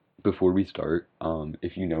Before we start,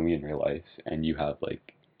 if you know me in real life and you have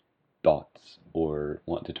like thoughts or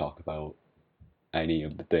want to talk about any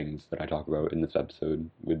of the things that I talk about in this episode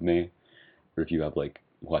with me, or if you have like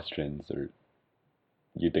questions or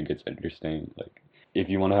you think it's interesting, like if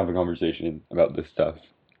you want to have a conversation about this stuff,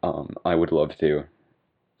 I would love to.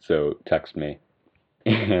 So text me.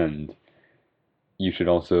 And you should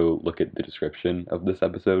also look at the description of this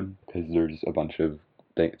episode because there's a bunch of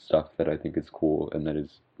stuff that I think is cool and that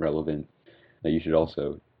is relevant that you should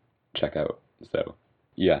also check out. So,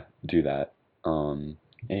 yeah, do that.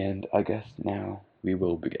 And I guess now we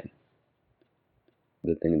will begin.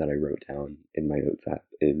 The thing that I wrote down in my notes app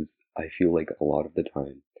is I feel like a lot of the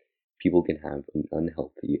time people can have an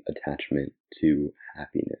unhealthy attachment to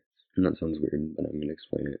happiness. And that sounds weird, but I'm going to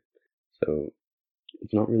explain it. So,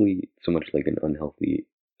 it's not really so much like an unhealthy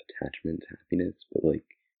attachment to happiness, but like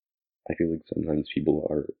I feel like sometimes people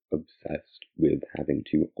are obsessed with having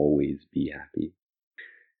to always be happy.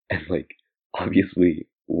 And like obviously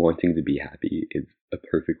wanting to be happy is a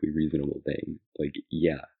perfectly reasonable thing. Like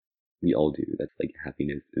yeah, we all do. That's like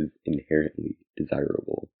happiness is inherently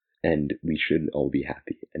desirable and we should all be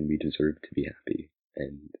happy and we deserve to be happy.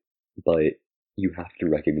 And but you have to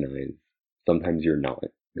recognize sometimes you're not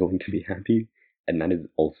going to be happy and that is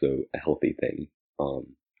also a healthy thing.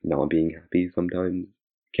 Not being happy sometimes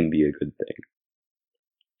can be a good thing.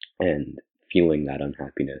 And feeling that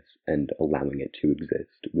unhappiness and allowing it to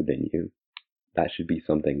exist within you, that should be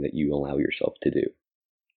something that you allow yourself to do.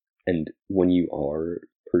 And when you are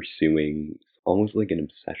pursuing almost like an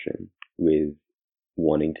obsession with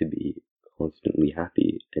wanting to be constantly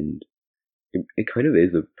happy, and it kind of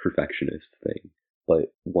is a perfectionist thing,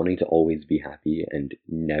 but wanting to always be happy and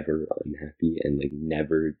never unhappy and like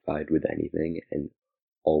never side with anything and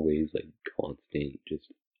always like constant, just,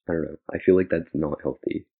 I don't know. I feel like that's not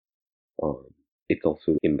healthy. Um, it's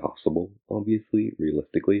also impossible, obviously,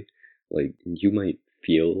 realistically. Like, you might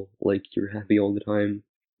feel like you're happy all the time.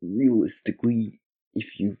 Realistically, if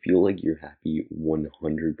you feel like you're happy 100%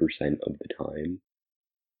 of the time,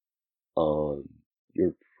 um,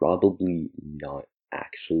 you're probably not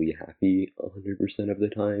actually happy 100% of the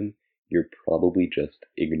time. You're probably just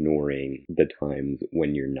ignoring the times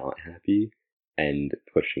when you're not happy and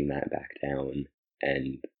pushing that back down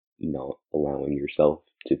and not allowing yourself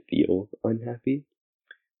to feel unhappy,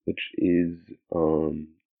 which is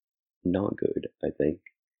not good, I think.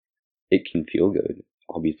 It can feel good.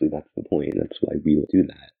 Obviously that's the point. That's why we do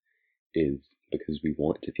that, is because we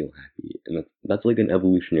want to feel happy. And that's like an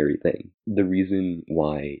evolutionary thing. The reason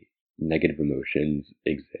why negative emotions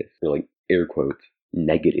exist, or like air quotes,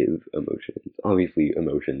 negative emotions. Obviously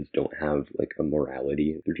emotions don't have like a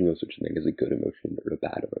morality. There's no such thing as a good emotion or a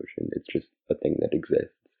bad emotion. It's just a thing that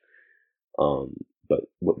exists. Um, but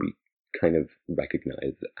what we kind of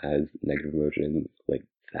recognize as negative emotions, like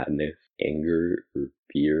sadness, anger, or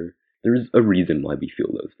fear, there's a reason why we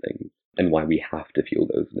feel those things and why we have to feel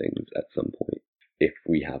those things at some point if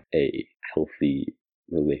we have a healthy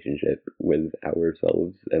relationship with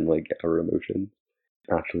ourselves and like our emotions.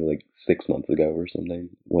 Actually, like 6 months ago or something,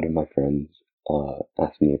 one of my friends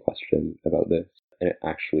asked me a question about this, and it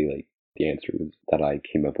actually like the answers that I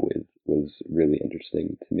came up with was really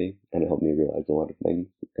interesting to me, and it helped me realize a lot of things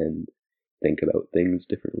and think about things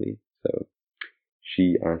differently. So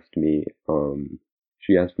she asked me,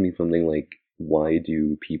 something like, why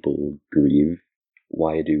do people grieve?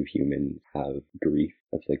 Why do humans have grief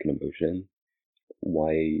as like an emotion?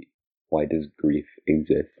 Why why does grief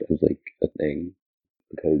exist as like a thing?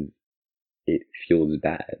 Because it feels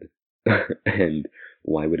bad. And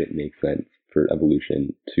why would it make sense for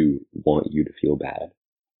evolution to want you to feel bad,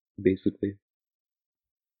 basically?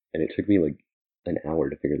 And it took me like an hour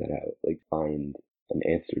to figure that out, like find an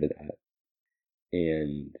answer to that.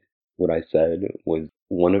 And what I said was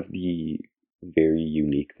one of the very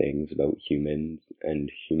unique things about humans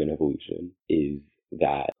and human evolution is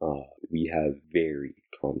that we have very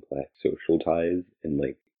complex social ties and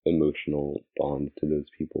like emotional bonds to those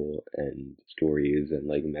people and stories and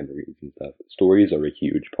like memories and stuff. Stories are a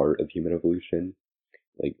huge part of human evolution,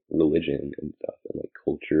 like religion and stuff, and like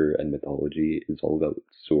culture and mythology is all about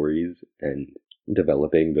stories and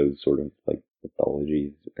developing those sort of like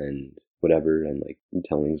mythologies and whatever, and like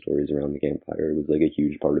telling stories around the campfire was like a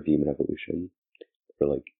huge part of human evolution, or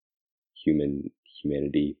like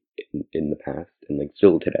humanity in the past and like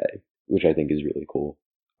still today, which I think is really cool.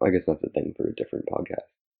 I guess that's a thing for a different podcast.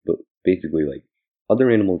 But basically, like, other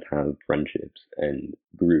animals have friendships and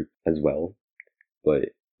groups as well, but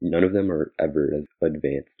none of them are ever as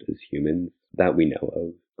advanced as humans that we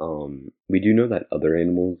know of. We do know that other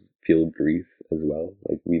animals feel grief as well.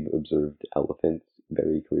 Like we've observed elephants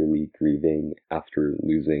very clearly grieving after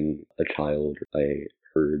losing a child, a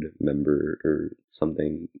herd member, or some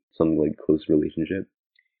like close relationship,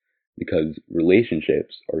 because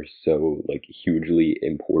relationships are so like hugely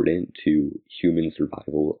important to human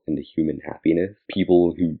survival and to human happiness.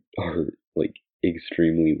 People who are like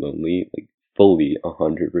extremely lonely, like fully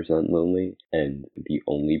 100% lonely, and the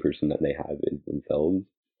only person that they have is themselves,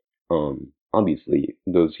 obviously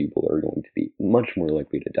those people are going to be much more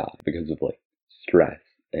likely to die because of like stress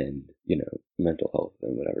and, mental health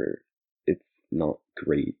and whatever. It's not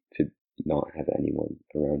great to not have anyone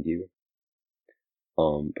around you.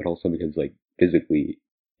 But also because like physically,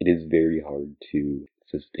 it is very hard to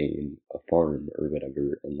sustain a farm or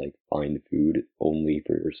whatever and like find food only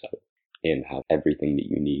for yourself and have everything that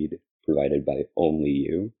you need provided by only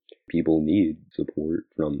you. People need support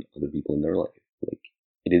from other people in their life. Like,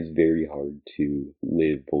 it is very hard to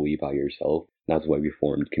live fully by yourself. That's why we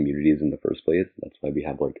formed communities in the first place. That's why we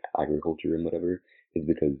have like agriculture and whatever, is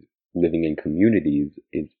because living in communities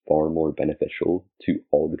is far more beneficial to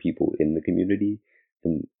all the people in the community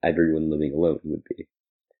than everyone living alone would be.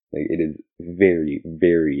 Like, it is very,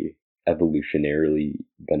 very evolutionarily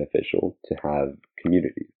beneficial to have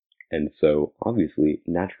communities. And so, obviously,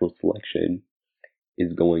 natural selection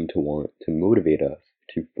is going to want to motivate us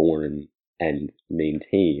to form and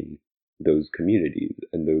maintain those communities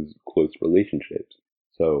and those close relationships.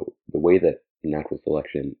 So, the way that natural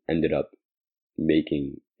selection ended up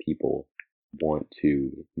making people want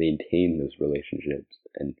to maintain those relationships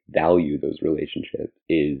and value those relationships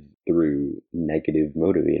is through negative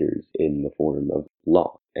motivators in the form of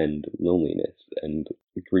loss and loneliness and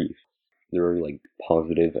grief. There are like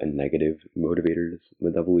positive and negative motivators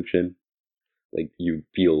with evolution. Like, you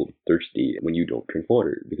feel thirsty when you don't drink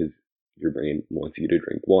water because your brain wants you to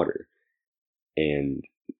drink water. And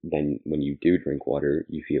then when you do drink water,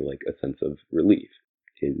 you feel like a sense of relief.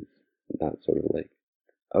 Is that sort of like,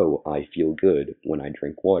 oh, I feel good when I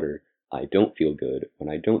drink water. I don't feel good when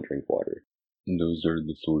I don't drink water. Those are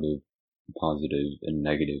the sort of positive and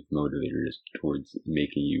negative motivators towards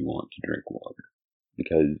making you want to drink water.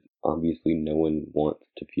 Because obviously no one wants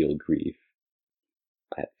to feel grief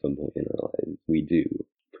at some point in our lives. We do,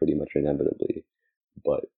 pretty much inevitably.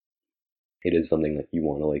 But it is something that you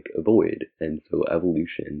want to like avoid. And so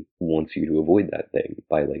evolution wants you to avoid that thing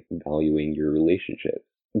by like valuing your relationships.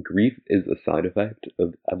 Grief is a side effect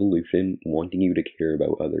of evolution wanting you to care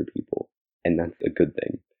about other people, and that's a good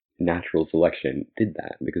thing. Natural selection did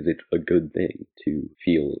that because it's a good thing to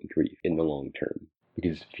feel grief in the long term.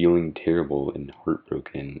 Because feeling terrible and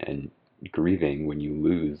heartbroken and grieving when you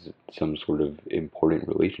lose some sort of important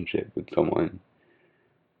relationship with someone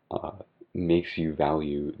uh, makes you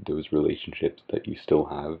value those relationships that you still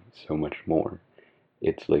have so much more.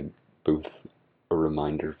 It's like both a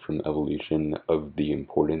reminder from evolution of the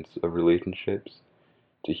importance of relationships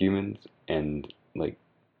to humans and like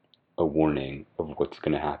a warning of what's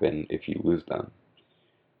going to happen if you lose them.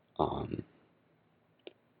 Um,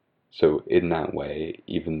 so in that way,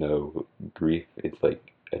 even though grief is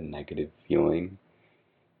like a negative feeling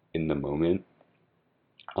in the moment,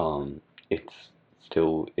 it's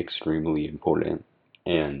still extremely important,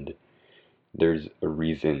 and there's a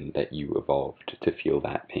reason that you evolved to feel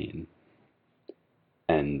that pain.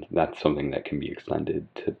 And that's something that can be extended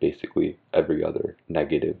to basically every other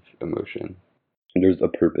negative emotion. There's a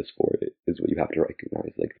purpose for it, is what you have to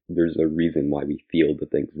recognize. Like, there's a reason why we feel the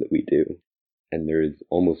things that we do. And there is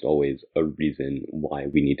almost always a reason why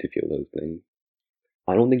we need to feel those things.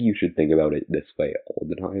 I don't think you should think about it this way all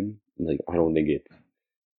the time. Like, I don't think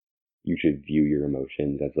you should view your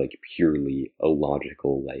emotions as like purely a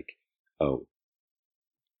logical, like, oh,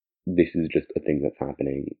 this is just a thing that's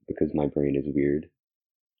happening because my brain is weird.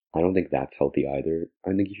 I don't think that's healthy either.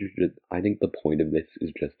 I think the point of this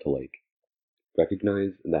is just to like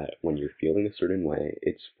recognize that when you're feeling a certain way,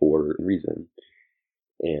 it's for a reason.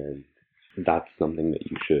 And that's something that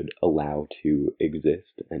you should allow to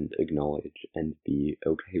exist and acknowledge and be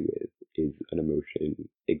okay with, is an emotion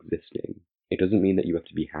existing. It doesn't mean that you have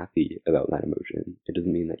to be happy about that emotion. It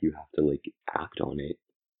doesn't mean that you have to like act on it.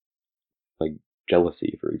 Like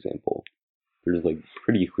jealousy, for example. There's like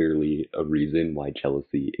pretty clearly a reason why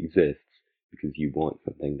jealousy exists, because you want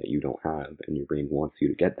something that you don't have and your brain wants you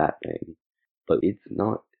to get that thing. But it's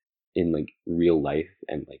not, in like real life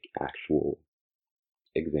and like actual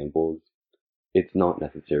examples, it's not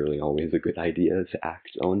necessarily always a good idea to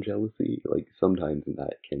act on jealousy. Like, sometimes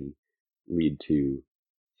that can lead to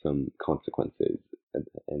some consequences,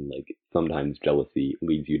 and like sometimes jealousy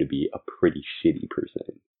leads you to be a pretty shitty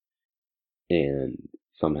person, and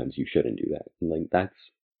sometimes you shouldn't do that. And like that's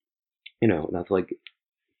like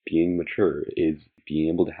being mature is being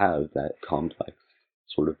able to have that complex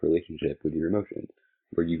sort of relationship with your emotions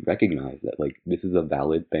where you recognize that, like, this is a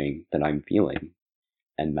valid thing that I'm feeling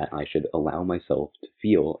and that I should allow myself to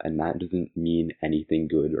feel, and that doesn't mean anything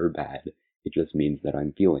good or bad. It just means that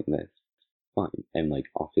I'm feeling this. Fine. And like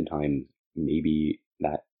oftentimes maybe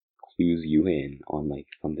that clues you in on like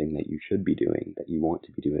something that you should be doing, that you want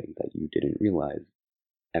to be doing, that you didn't realize.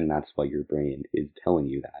 And that's why your brain is telling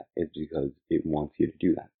you that, is because it wants you to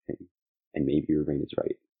do that thing. And maybe your brain is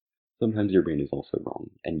right. Sometimes your brain is also wrong,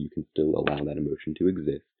 and you can still allow that emotion to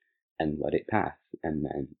exist and let it pass and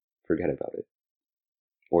then forget about it.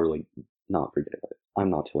 Or like not forget about it. I'm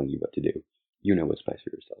not telling you what to do. You know what's best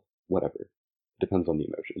for yourself. Whatever. Depends on the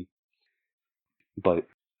emotion. But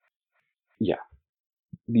yeah,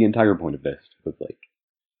 the entire point of this was like,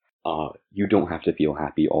 you don't have to feel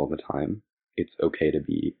happy all the time. It's okay to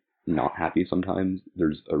be not happy sometimes.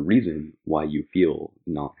 There's a reason why you feel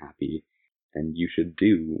not happy, and you should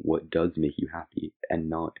do what does make you happy and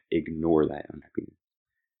not ignore that unhappiness.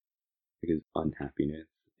 Because unhappiness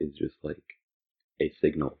is just like a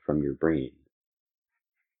signal from your brain.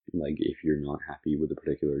 Like if you're not happy with a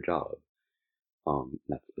particular job,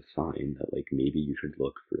 that's a sign that like maybe you should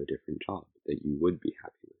look for a different job that you would be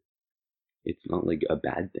happy with. It's not like a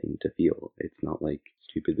bad thing to feel. It's not like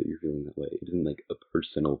stupid that you're feeling that way. It isn't like a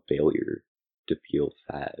personal failure to feel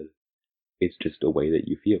sad. It's just a way that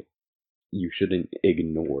you feel. You shouldn't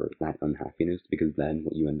ignore that unhappiness, because then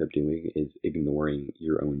what you end up doing is ignoring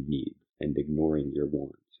your own needs and ignoring your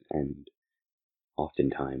wants. And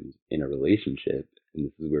oftentimes in a relationship, and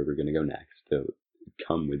this is where we're going to go next, so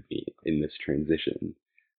come with me in this transition.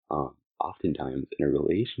 Oftentimes in a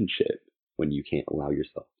relationship, when you can't allow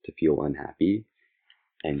yourself to feel unhappy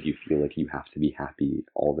and you feel like you have to be happy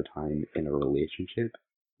all the time in a relationship,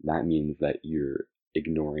 that means that you're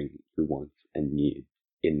ignoring your wants and needs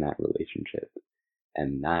in that relationship.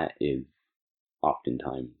 And that is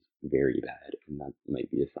oftentimes very bad. And that might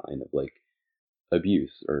be a sign of like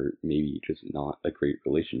abuse or maybe just not a great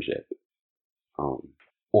relationship.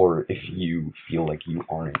 Or if you feel like you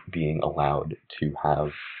aren't being allowed to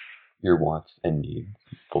have your wants and needs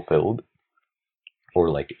fulfilled or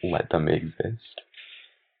like let them exist,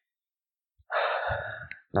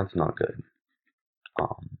 that's not good.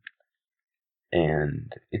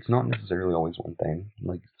 And it's not necessarily always one thing.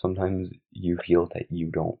 Like sometimes you feel that you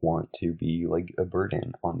don't want to be like a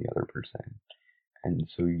burden on the other person. And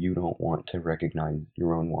so you don't want to recognize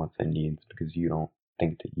your own wants and needs because you don't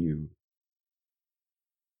think that you,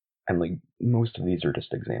 and like most of these are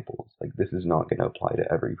just examples. Like this is not going to apply to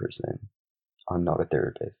every person. I'm not a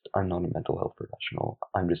therapist. I'm not a mental health professional.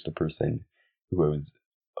 I'm just a person who has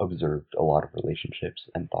observed a lot of relationships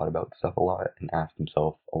and thought about stuff a lot and asked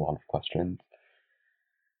himself a lot of questions.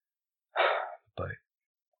 But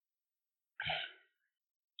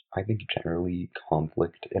I think generally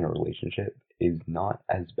conflict in a relationship is not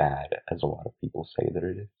as bad as a lot of people say that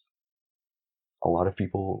it is. A lot of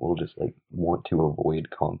people will just like want to avoid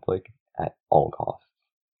conflict at all costs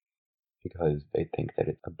because they think that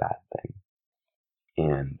it's a bad thing.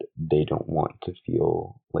 And they don't want to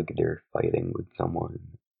feel like they're fighting with someone,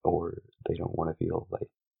 or they don't want to feel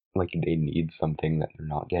like they need something that they're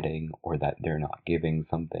not getting, or that they're not giving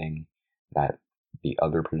something that the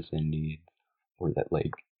other person needs, or that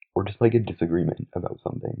like, or just like a disagreement about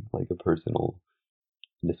something, like a personal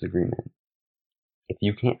disagreement. If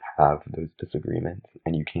you can't have those disagreements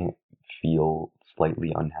and you can't feel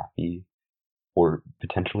slightly unhappy or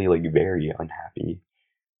potentially like very unhappy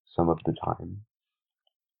some of the time,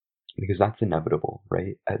 because that's inevitable,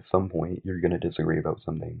 right? At some point, you're going to disagree about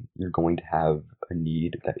something. You're going to have a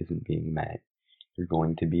need that isn't being met. You're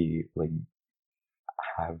going to be like,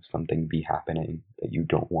 have something be happening that you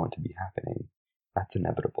don't want to be happening. That's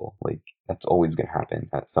inevitable. Like, that's always going to happen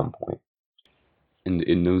at some point. And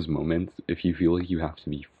in those moments, if you feel like you have to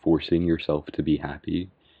be forcing yourself to be happy,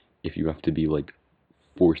 if you have to be like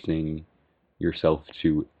forcing yourself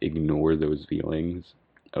to ignore those feelings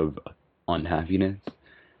of unhappiness,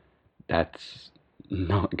 that's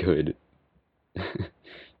not good.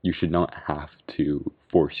 You should not have to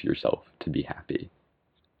force yourself to be happy.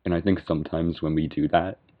 And I think sometimes when we do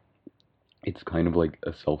that, it's kind of like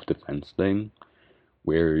a self-defense thing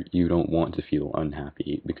where you don't want to feel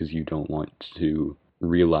unhappy because you don't want to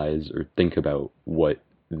realize or think about what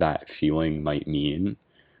that feeling might mean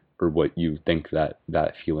or what you think that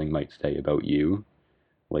that feeling might say about you.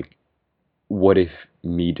 Like, what if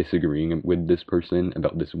me disagreeing with this person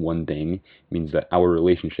about this one thing means that our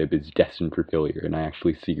relationship is destined for failure and I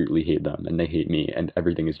actually secretly hate them and they hate me and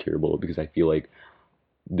everything is terrible because I feel like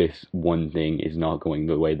this one thing is not going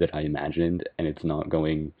the way that I imagined, and it's not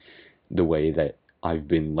going the way that I've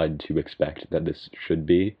been led to expect that this should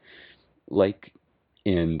be. Like,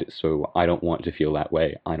 and so I don't want to feel that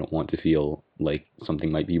way. I don't want to feel like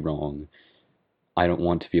something might be wrong. I don't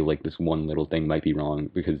want to feel like this one little thing might be wrong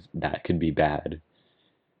because that could be bad.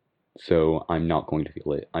 So I'm not going to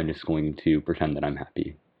feel it. I'm just going to pretend that I'm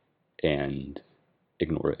happy and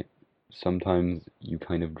ignore it. Sometimes you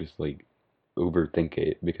kind of just like overthink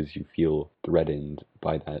it because you feel threatened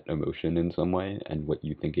by that emotion in some way and what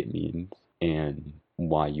you think it means and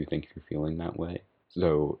why you think you're feeling that way.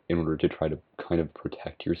 So, in order to try to kind of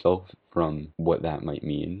protect yourself from what that might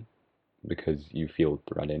mean, because you feel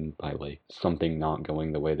threatened by like something not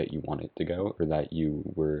going the way that you want it to go or that you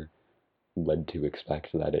were led to expect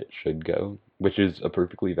that it should go, which is a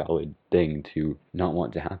perfectly valid thing to not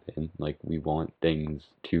want to happen. Like, we want things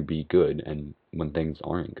to be good, and when things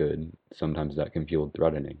aren't good, sometimes that can feel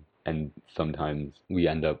threatening. And sometimes we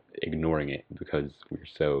end up ignoring it because we're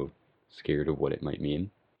so scared of what it might mean.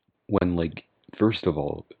 When, like, first of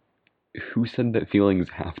all, who said that feelings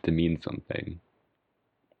have to mean something?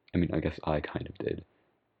 I mean, I guess I kind of did.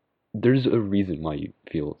 There's a reason why you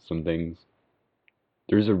feel some things.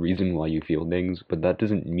 There's a reason why you feel things, but that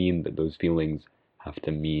doesn't mean that those feelings have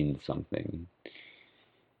to mean something.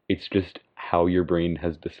 It's just how your brain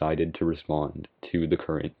has decided to respond to the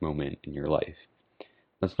current moment in your life.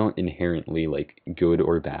 That's not inherently like good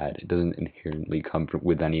or bad. It doesn't inherently come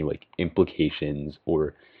with any like implications,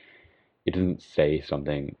 or it doesn't say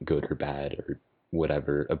something good or bad or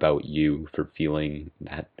whatever about you for feeling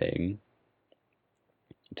that thing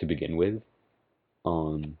to begin with.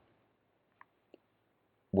 Um,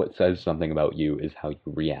 what says something about you is how you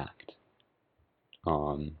react,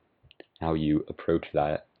 um, how you approach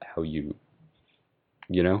that, how you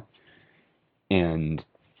know? And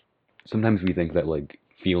sometimes we think that like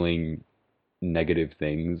feeling negative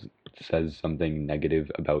things says something negative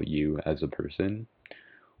about you as a person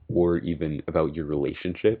or even about your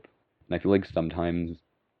relationship. And I feel like sometimes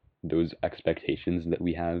those expectations that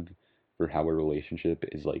we have for how a relationship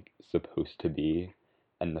is like supposed to be,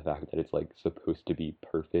 and the fact that it's like supposed to be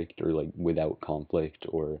perfect or like without conflict,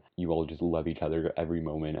 or you all just love each other every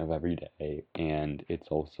moment of every day and it's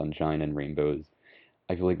all sunshine and rainbows.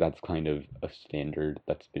 I feel like that's kind of a standard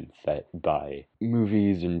that's been set by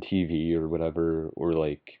movies and TV or whatever, or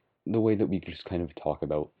like the way that we just kind of talk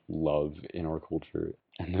about love in our culture,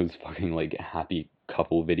 and those fucking like happy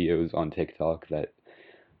couple videos on TikTok that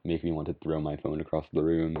make me want to throw my phone across the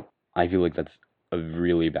room. I feel like that's a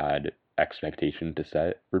really bad expectation to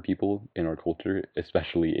set for people in our culture,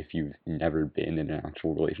 especially if you've never been in an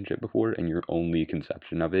actual relationship before and your only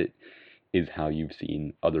conception of it is how you've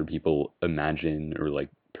seen other people imagine or like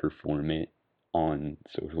perform it on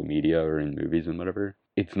social media or in movies and whatever.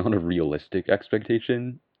 It's not a realistic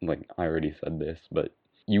expectation. Like, I already said this, but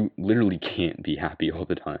you literally can't be happy all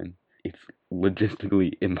the time. It's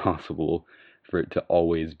logistically impossible for it to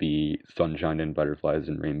always be sunshine and butterflies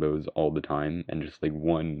and rainbows all the time and just like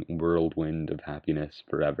one whirlwind of happiness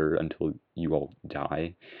forever until you all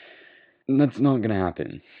die. And that's not gonna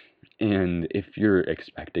happen. And if you're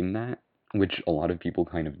expecting that, which a lot of people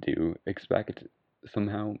kind of do expect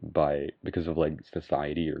somehow by because of like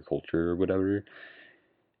society or culture or whatever,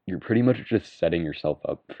 you're pretty much just setting yourself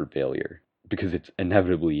up for failure because it's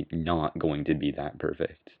inevitably not going to be that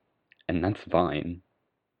perfect. And that's fine.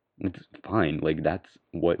 It's fine. Like, that's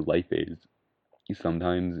what life is.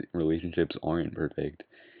 Sometimes relationships aren't perfect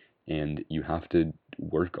and you have to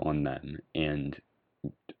work on them and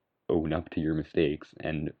own up to your mistakes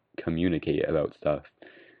and communicate about stuff.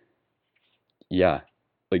 Yeah,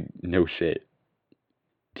 like, no shit.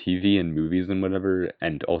 TV and movies and whatever,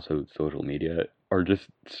 and also social media, are just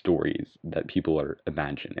stories that people are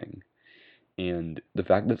imagining. And the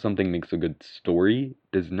fact that something makes a good story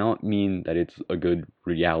does not mean that it's a good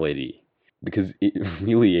reality, because it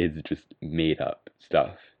really is just made up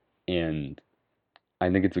stuff. And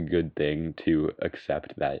I think it's a good thing to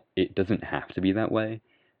accept that it doesn't have to be that way,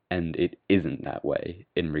 and it isn't that way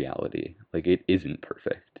in reality. Like, it isn't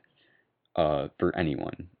perfect, for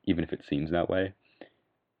anyone, even if it seems that way.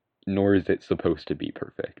 Nor is it supposed to be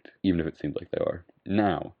perfect, even if it seems like they are.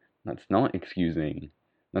 Now, that's not excusing,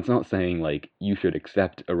 that's not saying like you should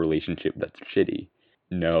accept a relationship that's shitty.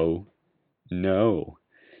 No, no.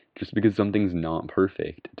 Just because something's not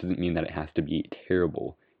perfect doesn't mean that it has to be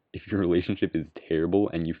terrible. If your relationship is terrible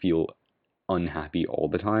and you feel unhappy all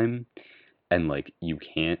the time, and like you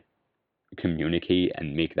can't communicate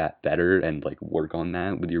and make that better and like work on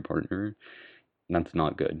that with your partner, that's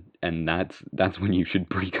not good. And that's when you should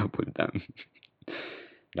break up with them.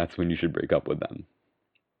 That's when you should break up with them.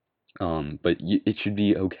 But it should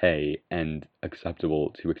be okay and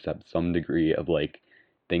acceptable to accept some degree of like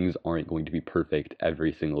things aren't going to be perfect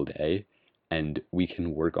every single day, and we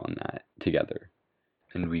can work on that together,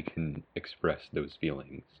 and we can express those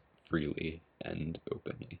feelings freely and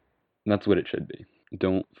openly. And that's what it should be.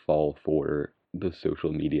 Don't fall for the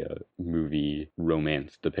social media movie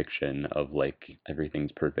romance depiction of like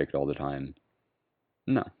everything's perfect all the time.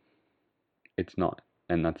 No, it's not,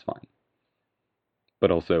 and that's fine.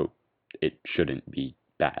 But also, it shouldn't be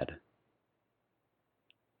bad.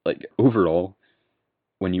 Like, overall,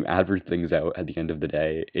 when you average things out at the end of the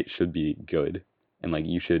day, it should be good. And, like,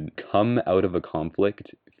 you should come out of a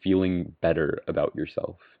conflict feeling better about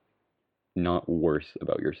yourself, not worse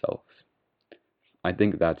about yourself. I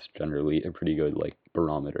think that's generally a pretty good, like,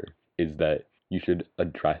 barometer, is that you should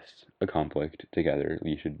address a conflict together.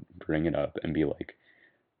 You should bring it up and be like,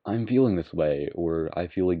 I'm feeling this way, or I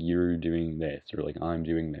feel like you're doing this, or like I'm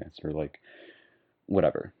doing this, or like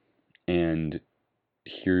whatever. And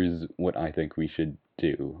here's what I think we should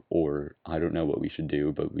do, or I don't know what we should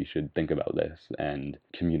do, but we should think about this and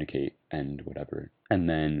communicate and whatever. And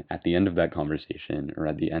then at the end of that conversation, or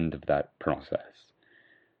at the end of that process,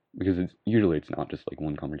 because it's not just like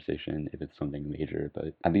one conversation if it's something major,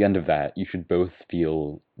 but at the end of that, you should both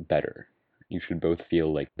feel better. You should both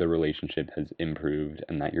feel like the relationship has improved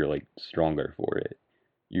and that you're like stronger for it.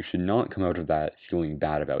 You should not come out of that feeling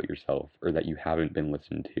bad about yourself, or that you haven't been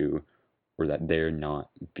listened to, or that they're not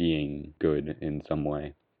being good in some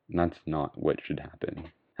way. And that's not what should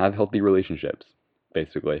happen. Have healthy relationships,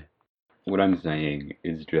 basically. What I'm saying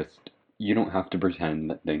is just, you don't have to pretend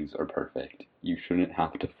that things are perfect. You shouldn't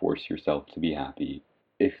have to force yourself to be happy.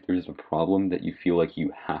 If there's a problem that you feel like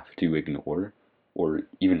you have to ignore, or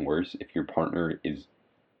even worse, if your partner is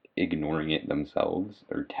ignoring it themselves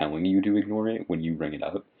or telling you to ignore it when you bring it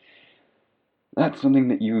up, that's something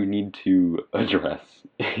that you need to address.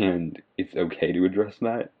 And it's okay to address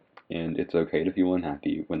that. And it's okay to feel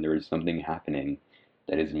unhappy when there is something happening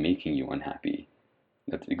that is making you unhappy.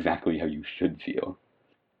 That's exactly how you should feel.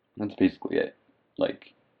 That's basically it.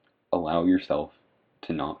 Like, allow yourself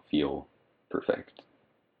to not feel perfect.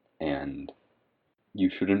 And you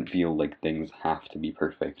shouldn't feel like things have to be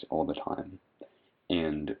perfect all the time.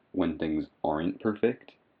 And when things aren't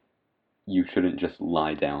perfect, you shouldn't just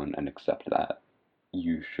lie down and accept that.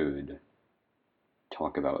 You should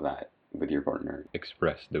talk about that with your partner,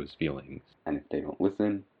 express those feelings, and if they don't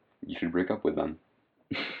listen, you should break up with them.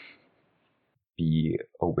 Be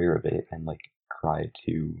aware of it and like try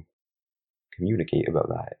to communicate about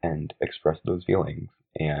that and express those feelings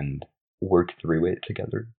and work through it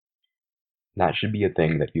together. That should be a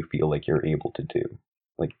thing that you feel like you're able to do.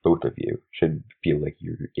 Like both of you should feel like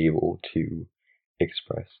you're able to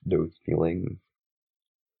express those feelings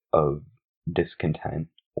of discontent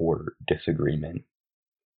or disagreement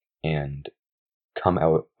and come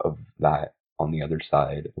out of that on the other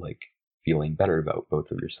side, like feeling better about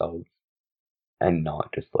both of yourselves and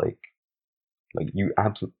not just like you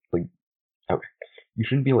absolutely like okay, you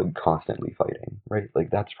shouldn't be like constantly fighting, right? Like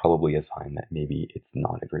that's probably a sign that maybe it's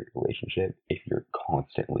not a great relationship if you're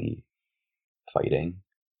constantly fighting,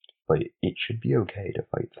 but it should be okay to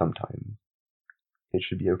fight sometimes. It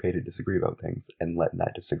should be okay to disagree about things and let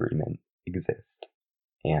that disagreement exist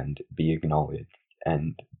and be acknowledged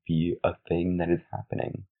and be a thing that is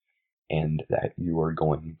happening and that you are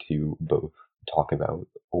going to both talk about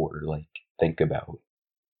or like think about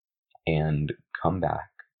and come back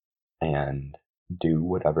and do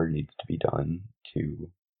whatever needs to be done to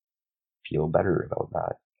feel better about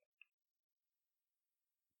that.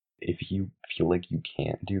 If you feel like you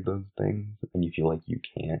can't do those things and you feel like you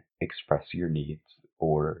can't express your needs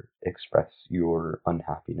or express your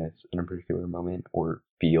unhappiness in a particular moment or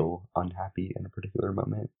feel unhappy in a particular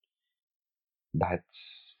moment, that's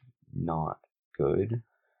not good.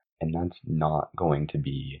 And that's not going to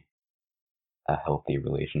be a healthy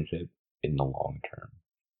relationship in the long term.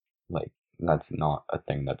 Like, that's not a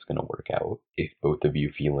thing that's going to work out if both of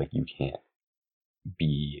you feel like you can't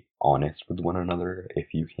be honest with one another,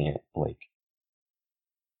 if you can't, like,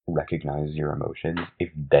 recognize your emotions, if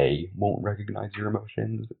they won't recognize your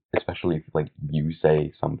emotions, especially if, like, you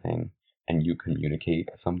say something and you communicate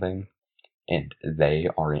something and they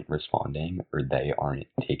aren't responding or they aren't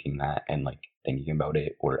taking that and, like, thinking about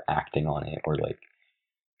it or acting on it or, like,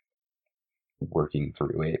 working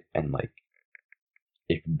through it and, like,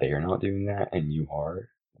 if they're not doing that and you are,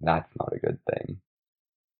 that's not a good thing.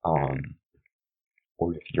 Um,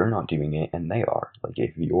 or if you're not doing it and they are, like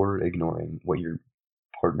if you're ignoring what your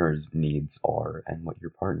partner's needs are and what your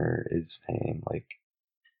partner is saying, like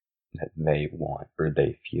that they want or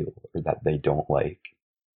they feel or that they don't like,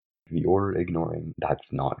 if you're ignoring, that's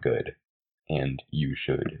not good, and you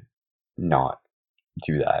should not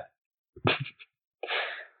do that.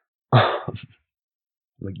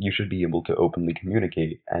 Like, you should be able to openly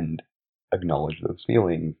communicate and acknowledge those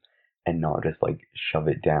feelings and not just like shove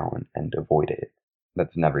it down and avoid it.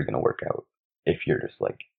 That's never going to work out if you're just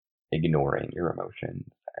like ignoring your emotions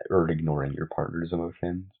or ignoring your partner's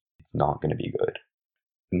emotions. It's not going to be good.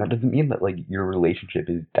 And that doesn't mean that like your relationship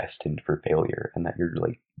is destined for failure and that you're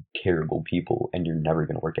like terrible people and you're never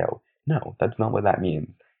going to work out. No, that's not what that means.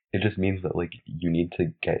 It just means that like you need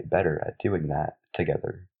to get better at doing that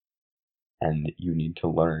together. And you need to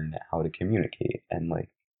learn how to communicate, and like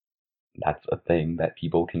that's a thing that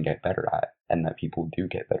people can get better at and that people do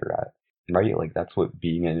get better at, right? Like that's what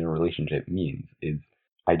being in a relationship means, is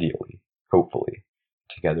ideally, hopefully,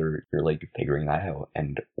 together you're like figuring that out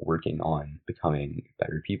and working on becoming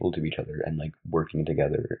better people to each other and like working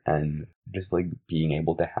together and just like being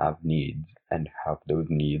able to have needs and have those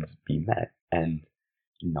needs be met and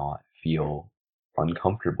not feel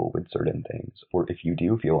uncomfortable with certain things. Or if you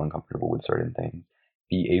do feel uncomfortable with certain things,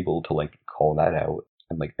 be able to like call that out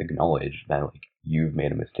and like acknowledge that like you've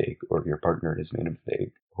made a mistake or your partner has made a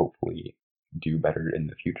mistake. Hopefully do better in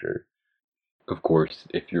the future. Of course,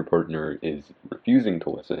 if your partner is refusing to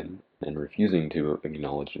listen and refusing to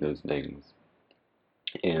acknowledge those things,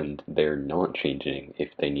 and they're not changing if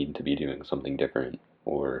they need to be doing something different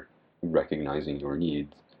or recognizing your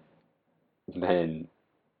needs, then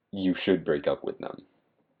you should break up with them.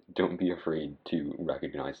 Don't be afraid to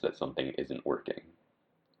recognize that something isn't working.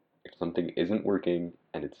 If something isn't working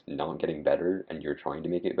and it's not getting better and you're trying to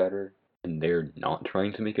make it better, and they're not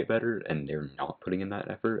trying to make it better and they're not putting in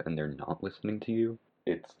that effort and they're not listening to you,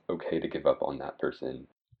 it's okay to give up on that person.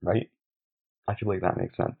 Right? I feel like that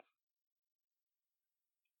makes sense.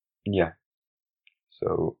 Yeah.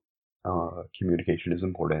 So, communication is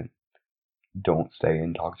important. Don't stay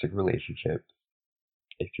in toxic relationships.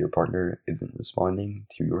 If your partner isn't responding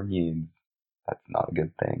to your needs, that's not a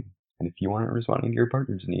good thing. And if you aren't responding to your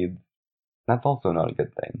partner's needs, that's also not a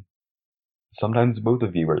good thing. Sometimes both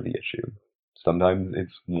of you are the issue. Sometimes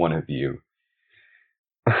it's one of you.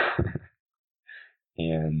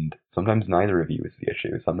 And sometimes neither of you is the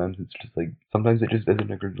issue. Sometimes it's just like, sometimes it just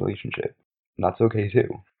isn't a good relationship. And that's okay too.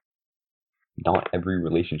 Not every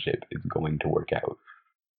relationship is going to work out.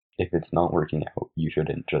 If it's not working out, you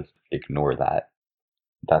shouldn't just ignore that.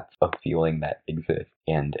 That's a feeling that exists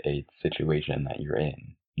and a situation that you're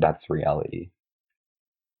in. That's reality.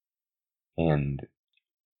 And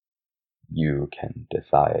you can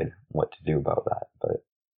decide what to do about that. But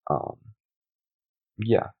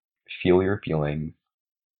yeah, feel your feelings,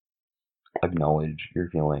 acknowledge your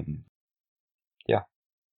feelings. Yeah.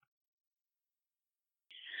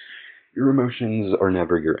 Your emotions are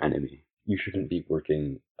never your enemy. You shouldn't be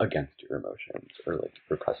working against your emotions or like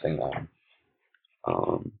repressing them.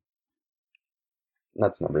 Um,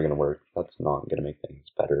 that's never going to work. That's not going to make things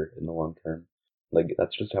better in the long term. Like,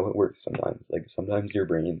 that's just how it works sometimes. Like, sometimes your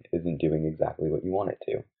brain isn't doing exactly what you want it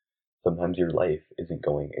to. Sometimes your life isn't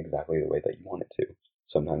going exactly the way that you want it to.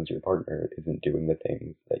 Sometimes your partner isn't doing the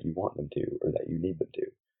things that you want them to or that you need them to.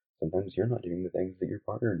 Sometimes you're not doing the things that your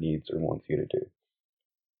partner needs or wants you to do.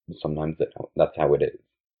 Sometimes that's how it is.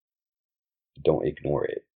 Don't ignore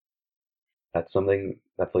it. That's something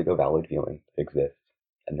that's like a valid feeling that exists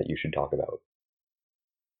and that you should talk about.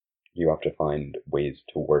 You have to find ways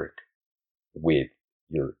to work with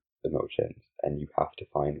your emotions, and you have to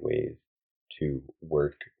find ways to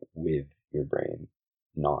work with your brain,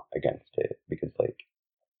 not against it, because like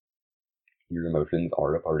your emotions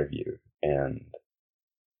are a part of you, and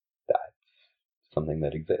that's something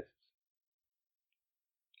that exists.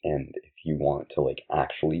 And if you want to like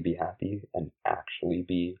actually be happy and actually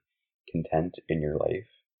be content in your life,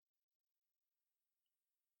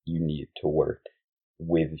 you need to work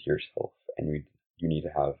with yourself, and you need to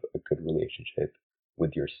have a good relationship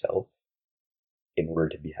with yourself in order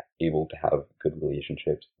to be able to have good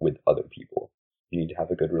relationships with other people. You need to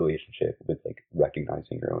have a good relationship with like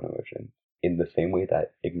recognizing your own emotions. In the same way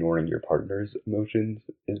that ignoring your partner's emotions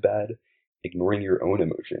is bad, ignoring your own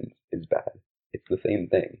emotions is bad. It's the same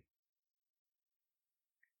thing.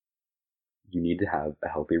 You need to have a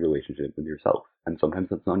healthy relationship with yourself. And sometimes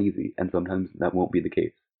that's not easy, and sometimes that won't be the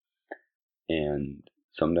case. And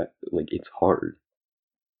sometimes, like, it's hard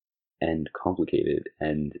and complicated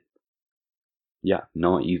and, yeah,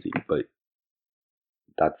 not easy, but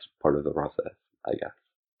that's part of the process, I guess.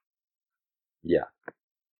 Yeah.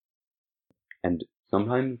 And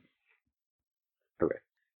sometimes, okay,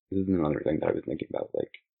 this is another thing that I was thinking about,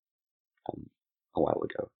 like, um, a while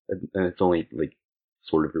ago. And it's only, like,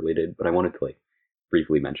 sort of related, but I wanted to, like,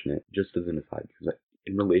 briefly mention it just as an aside, because like,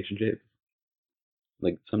 in relationships,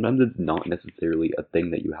 like sometimes it's not necessarily a thing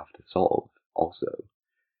that you have to solve. Also,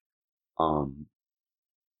 um,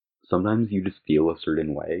 sometimes you just feel a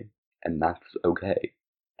certain way, and that's okay,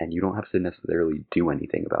 and you don't have to necessarily do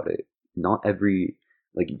anything about it. Not every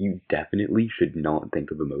like you definitely should not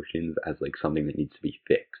think of emotions as like something that needs to be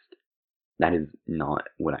fixed. That is not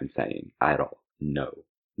what I'm saying at all. No,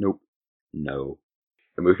 nope, no.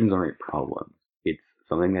 Emotions aren't problems. It's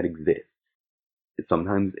something that exists.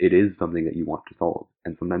 Sometimes it is something that you want to solve,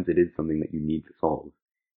 and sometimes it is something that you need to solve,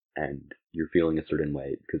 and you're feeling a certain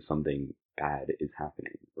way because something bad is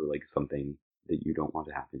happening, or like something that you don't want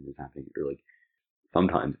to happen is happening, or like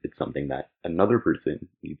sometimes it's something that another person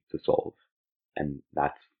needs to solve, and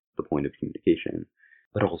that's the point of communication.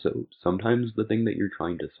 But also, sometimes the thing that you're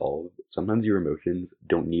trying to solve, sometimes your emotions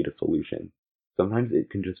don't need a solution. Sometimes it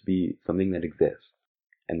can just be something that exists,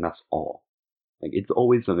 and that's all. Like, it's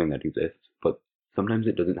always something that exists, but sometimes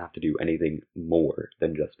it doesn't have to do anything more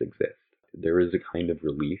than just exist. There is a kind of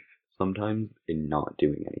relief sometimes in not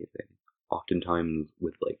doing anything. Oftentimes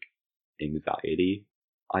with like anxiety,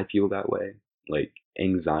 I feel that way. Like,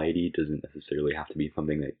 anxiety doesn't necessarily have to be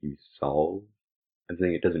something that you solve. I'm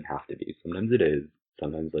saying it doesn't have to be. Sometimes it is.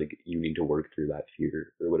 Sometimes like you need to work through that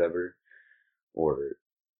fear or whatever. Or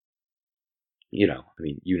I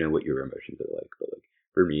mean, you know what your emotions are like, but like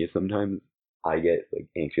for me, sometimes I get like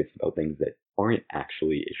anxious about things that aren't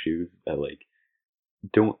actually issues that like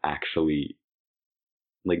don't actually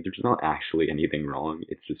like there's not actually anything wrong.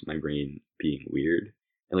 It's just my brain being weird.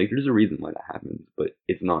 And like there's a reason why that happens, but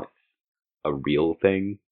it's not a real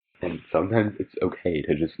thing. And sometimes it's okay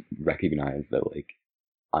to just recognize that like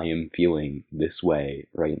I am feeling this way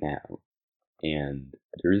right now. And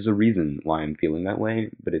there is a reason why I'm feeling that way,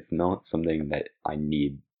 but it's not something that I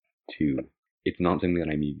need to, it's not something that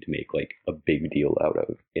I need to make like a big deal out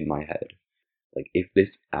of in my head. Like, if this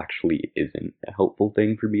actually isn't a helpful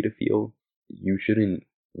thing for me to feel, you shouldn't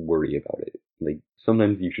worry about it. Like,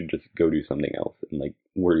 sometimes you should just go do something else and like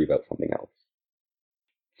worry about something else.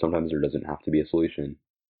 Sometimes there doesn't have to be a solution.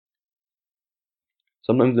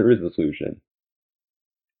 Sometimes there is a solution.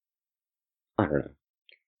 I don't know.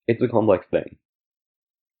 It's a complex thing.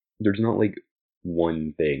 There's not like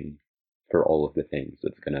one thing for all of the things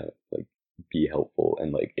that's gonna like be helpful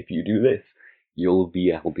and like if you do this, you'll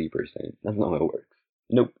be a healthy person. That's not how it works.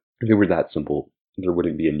 Nope. If it were that simple, there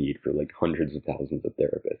wouldn't be a need for like hundreds of thousands of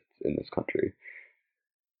therapists in this country.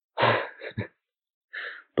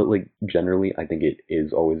 But like generally, I think it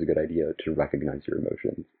is always a good idea to recognize your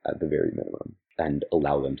emotions at the very minimum and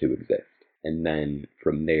allow them to exist. And then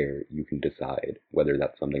from there, you can decide whether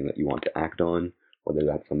that's something that you want to act on, whether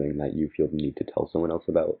that's something that you feel the need to tell someone else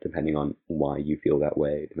about, depending on why you feel that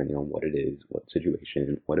way, depending on what it is, what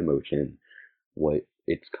situation, what emotion, what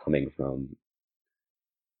it's coming from.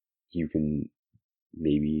 You can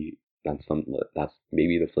maybe that's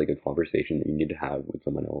like a conversation that you need to have with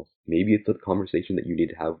someone else. Maybe it's a conversation that you need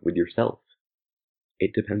to have with yourself.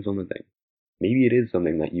 It depends on the thing. Maybe it is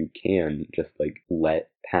something that you can just like let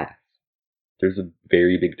pass. There's a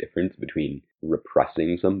very big difference between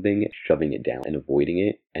repressing something, shoving it down and avoiding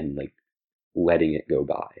it, and like letting it go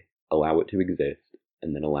by. Allow it to exist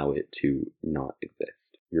and then allow it to not exist.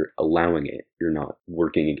 You're allowing it. You're not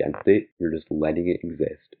working against it. You're just letting it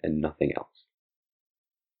exist and nothing else.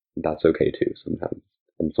 That's okay too sometimes.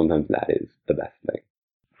 And sometimes that is the best thing.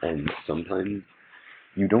 And sometimes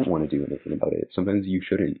you don't want to do anything about it. Sometimes you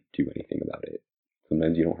shouldn't do anything about it.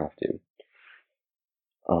 Sometimes you don't have to.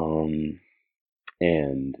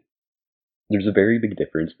 And there's a very big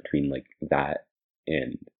difference between like that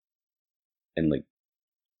and like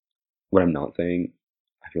what I'm not saying.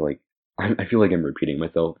 I feel like I feel like I'm repeating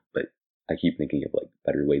myself, but I keep thinking of like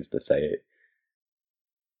better ways to say it.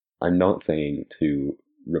 I'm not saying to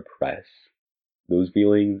repress those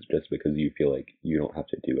feelings just because you feel like you don't have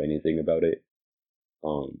to do anything about it.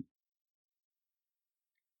 Um,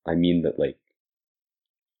 I mean that like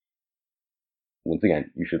once again,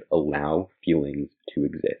 you should allow feelings to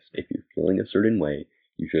exist. If you're feeling a certain way,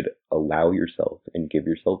 you should allow yourself and give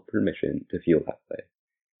yourself permission to feel that way.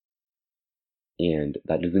 And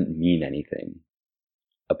that doesn't mean anything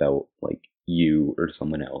about like you or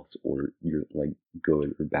someone else or you're like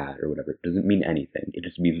good or bad or whatever. It doesn't mean anything. It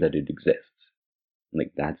just means that it exists.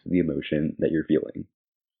 Like that's the emotion that you're feeling.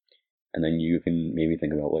 And then you can maybe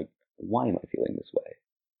think about like, why am I feeling this way?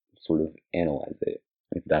 Sort of analyze it.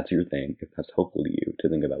 If that's your thing, if that's helpful to you to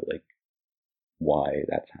think about like why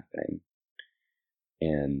that's happening.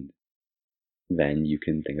 And then you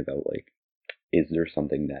can think about like, is there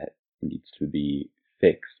something that needs to be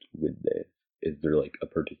fixed with this? Is there like a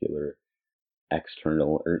particular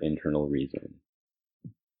external or internal reason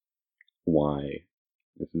why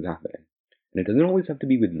this is happening. And it doesn't always have to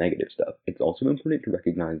be with negative stuff. It's also important to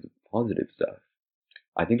recognize positive stuff.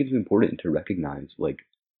 I think it's important to recognize, like,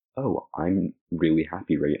 oh, I'm really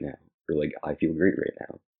happy right now, or like, I feel great right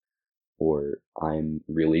now, or I'm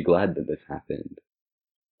really glad that this happened.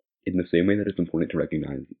 In the same way that it's important to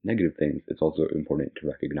recognize negative things, it's also important to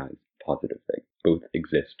recognize positive things. Both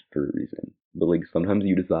exist for a reason. But like sometimes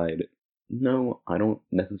you decide, no, I don't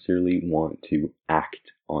necessarily want to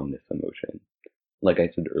act on this emotion. Like I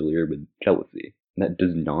said earlier with jealousy, that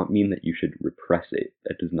does not mean that you should repress it.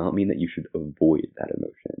 That does not mean that you should avoid that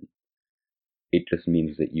emotion. It just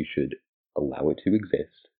means that you should allow it to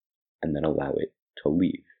exist and then allow it to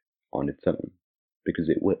leave on its own. Because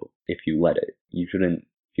it will, if you let it. You shouldn't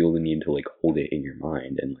feel the need to like hold it in your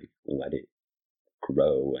mind and like let it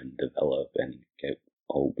grow and develop and get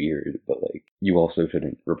all weird, but like you also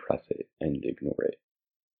shouldn't repress it and ignore it.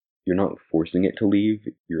 You're not forcing it to leave,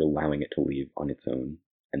 you're allowing it to leave on its own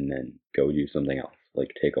and then go do something else,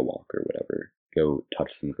 like take a walk or whatever. Go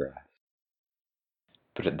touch some grass.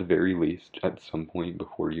 But at the very least, at some point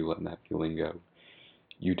before you let that feeling go,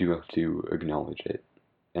 you do have to acknowledge it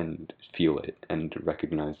and feel it and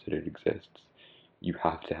recognize that it exists. You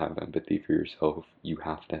have to have empathy for yourself. You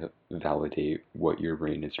have to validate what your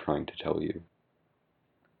brain is trying to tell you.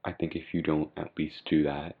 I think if you don't at least do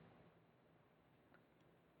that,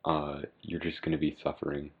 you're just going to be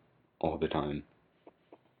suffering all the time.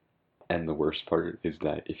 And the worst part is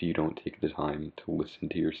that if you don't take the time to listen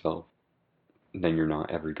to yourself, then you're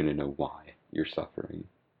not ever going to know why you're suffering.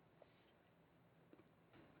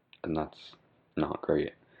 And that's not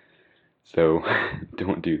great. So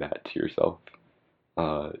don't do that to yourself.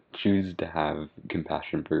 Choose to have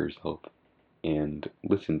compassion for yourself and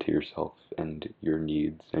listen to yourself and your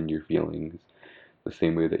needs and your feelings the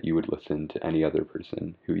same way that you would listen to any other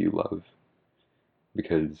person who you love.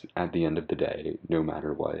 Because at the end of the day, no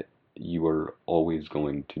matter what, you are always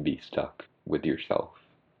going to be stuck with yourself,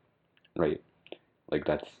 right? Like,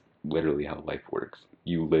 that's literally how life works.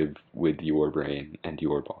 You live with your brain and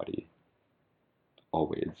your body.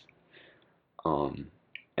 Always.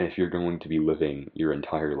 And if you're going to be living your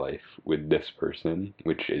entire life with this person,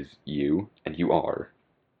 which is you, and you are,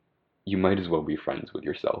 you might as well be friends with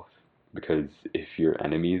yourself. Because if you're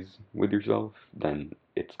enemies with yourself, then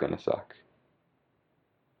it's gonna suck.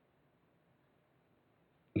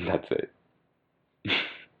 That's it.